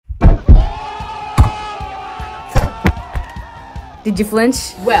Did you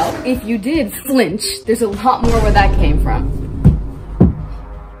flinch? Well, if you did flinch, there's a lot more where that came from.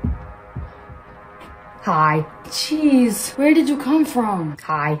 Hi. Jeez, where did you come from?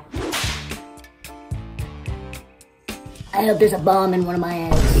 Hi. I hope there's a bomb in one of my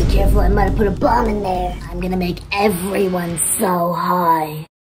eggs. Be careful, I might have put a bomb in there. I'm gonna make everyone so high.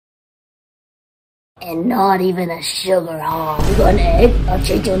 And not even a sugar high. You got an egg? I'll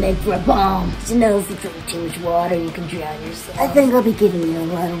trade you an egg for a bomb. Did you know if you drink too much water, you can drown yourself? I think I'll be giving you a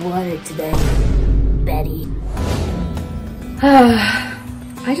lot of water today, Betty.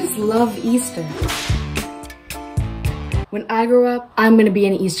 I just love Easter. When I grow up, I'm gonna be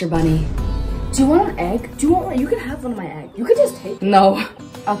an Easter bunny. Do you want an egg? Do you want one? You can have one of my eggs. You could just take it. No.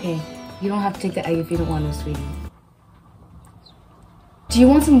 Okay, you don't have to take the egg if you don't want to, sweetie. Do you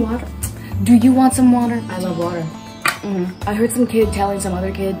want some water? Do you want some water? I love water. I heard some kid telling some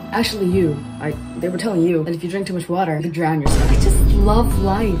other kid, actually you, they were telling you that if you drink too much water, you could drown yourself. I just love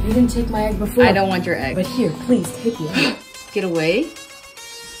life. You didn't take my egg before. I don't want your egg. But here, please, take it. Get away.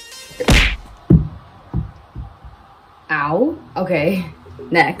 Ow. Okay,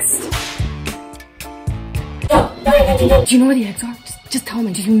 next. Do you know where the eggs are? Just tell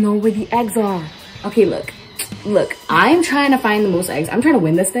me, do you know where the eggs are? Okay, look, I'm trying to find the most eggs. I'm trying to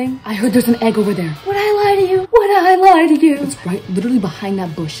win this thing. I heard there's an egg over there. Would I lie to you? Would I lie to you? It's right, literally behind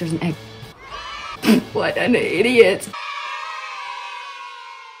that bush, there's an egg. What an idiot.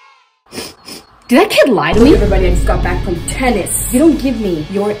 Did that kid lie to me? Everybody, I just got back from tennis. If you don't give me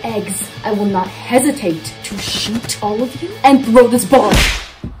your eggs, I will not hesitate to shoot all of you and throw this ball.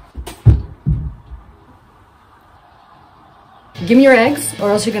 Give me your eggs, or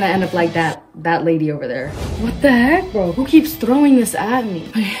else you're gonna end up like that lady over there. What the heck, bro? Who keeps throwing this at me?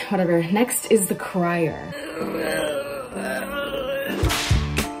 Okay, whatever. Next is the crier.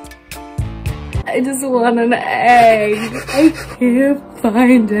 I just want an egg. I can't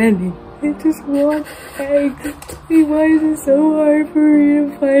find any. I just want eggs. Why is it so hard for me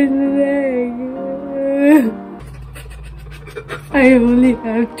to find an egg? I only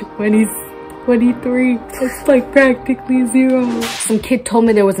have 23. That's like practically 0. Some kid told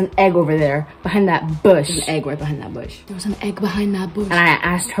me there was an egg over there behind that bush. There's an egg right behind that bush. There was an egg behind that bush. And I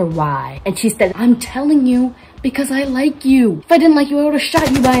asked her why. And she said, I'm telling you because I like you. If I didn't like you, I would have shot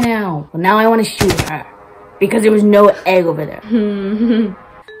you by now. Well, now I want to shoot her because there was no egg over there.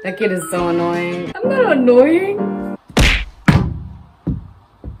 That kid is so annoying. I'm not annoying.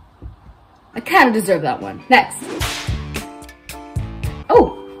 I kind of deserve that one. Next.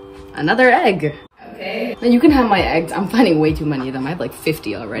 Oh. Another egg. Okay. Now you can have my eggs. I'm finding way too many of them. I have like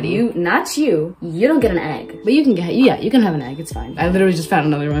 50 already. Not you. You don't get an egg. But you can get, yeah, you can have an egg. It's fine. I literally just found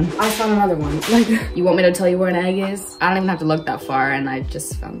another one. I found another one. Like, you want me to tell you where an egg is? I don't even have to look that far, and I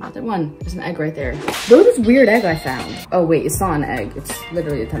just found another one. There's an egg right there. Look at this weird egg I found. Oh wait, it's not an egg. It's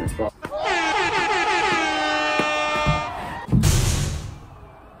literally a tennis ball.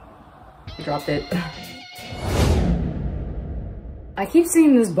 I dropped it. I keep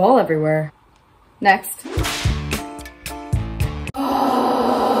seeing this ball everywhere. Next.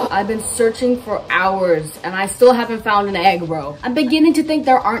 I've been searching for hours and I still haven't found an egg, bro. I'm beginning to think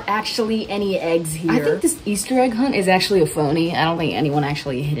there aren't actually any eggs here. I think this Easter egg hunt is actually a phony. I don't think anyone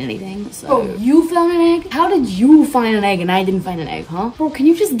actually hit anything, so. Oh, you found an egg? How did you find an egg and I didn't find an egg, huh? Bro, can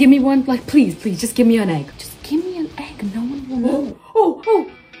you just give me one? Like, please, just give me an egg. Just give me an egg. No one will know. Oh.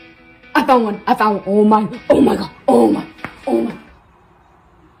 I found one. Oh my god. Oh my.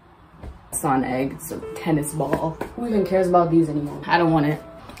 It's not an egg, it's a tennis ball. Who even cares about these anymore? I don't want it.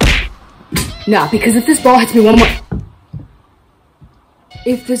 Nah, because if this ball hits me one more...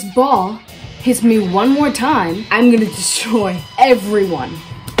 If this ball hits me one more time, I'm gonna destroy everyone.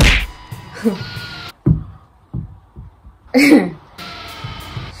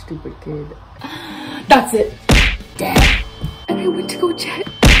 Stupid kid. That's it. Damn. And I went to go check.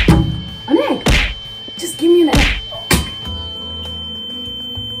 An egg. Just give me an egg.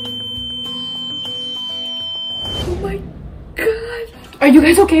 Oh my god. Are you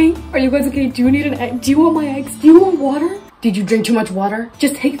guys okay? Are you guys okay? Do you need an egg? Do you want my eggs? Do you want water? Did you drink too much water?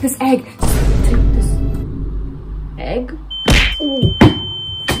 Just take this egg. Take this egg. Ooh.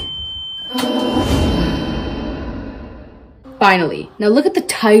 Finally. Now look at the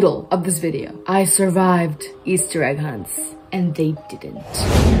title of this video. I survived Easter egg hunts and they didn't.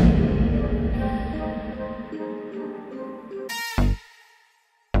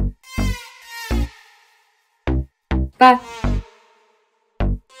 Bye.